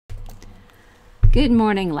Good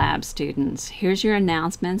morning, lab students. Here's your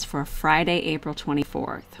announcements for Friday, April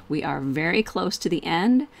 24th. We are very close to the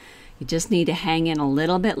end. You just need to hang in a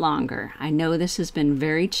little bit longer. I know this has been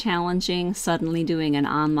very challenging, suddenly doing an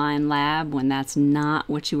online lab when that's not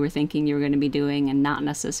what you were thinking you were going to be doing and not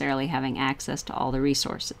necessarily having access to all the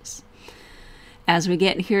resources. As we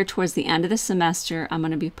get here towards the end of the semester, I'm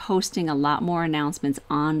going to be posting a lot more announcements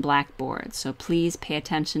on Blackboard, so please pay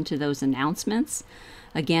attention to those announcements.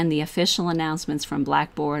 Again, the official announcements from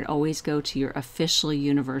Blackboard always go to your official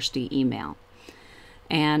university email.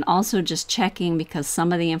 And also just checking, because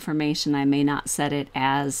some of the information I may not set it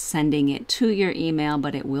as sending it to your email,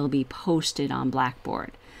 but it will be posted on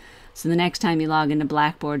Blackboard. So the next time you log into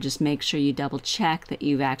Blackboard, just make sure you double check that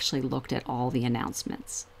you've actually looked at all the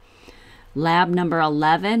announcements. Lab number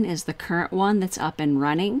 11 is the current one that's up and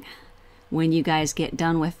running. When you guys get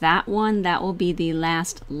done with that one, that will be the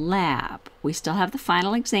last lab. We still have the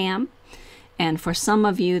final exam, and for some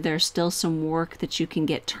of you, there's still some work that you can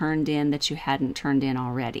get turned in that you hadn't turned in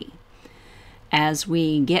already. As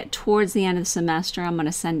we get towards the end of the semester, I'm going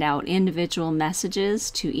to send out individual messages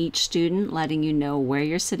to each student letting you know where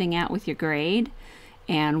you're sitting at with your grade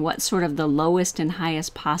and what sort of the lowest and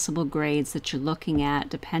highest possible grades that you're looking at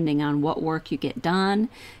depending on what work you get done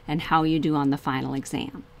and how you do on the final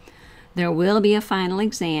exam. There will be a final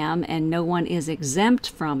exam and no one is exempt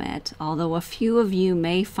from it, although a few of you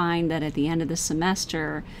may find that at the end of the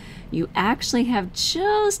semester you actually have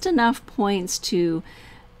just enough points to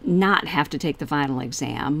not have to take the final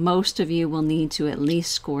exam. Most of you will need to at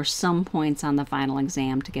least score some points on the final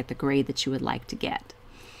exam to get the grade that you would like to get.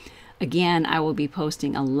 Again, I will be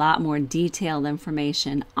posting a lot more detailed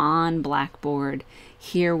information on Blackboard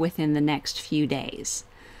here within the next few days.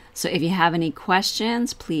 So if you have any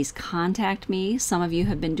questions, please contact me. Some of you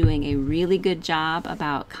have been doing a really good job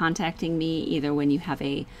about contacting me either when you have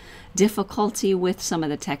a difficulty with some of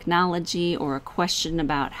the technology or a question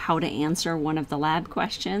about how to answer one of the lab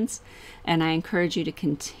questions. And I encourage you to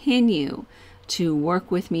continue to work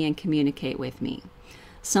with me and communicate with me.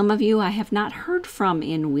 Some of you I have not heard from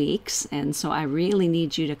in weeks, and so I really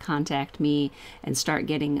need you to contact me and start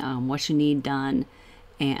getting what you need done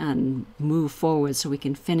and move forward so we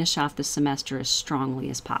can finish off the semester as strongly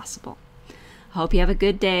as possible. I hope you have a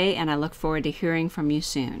good day, and I look forward to hearing from you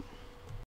soon.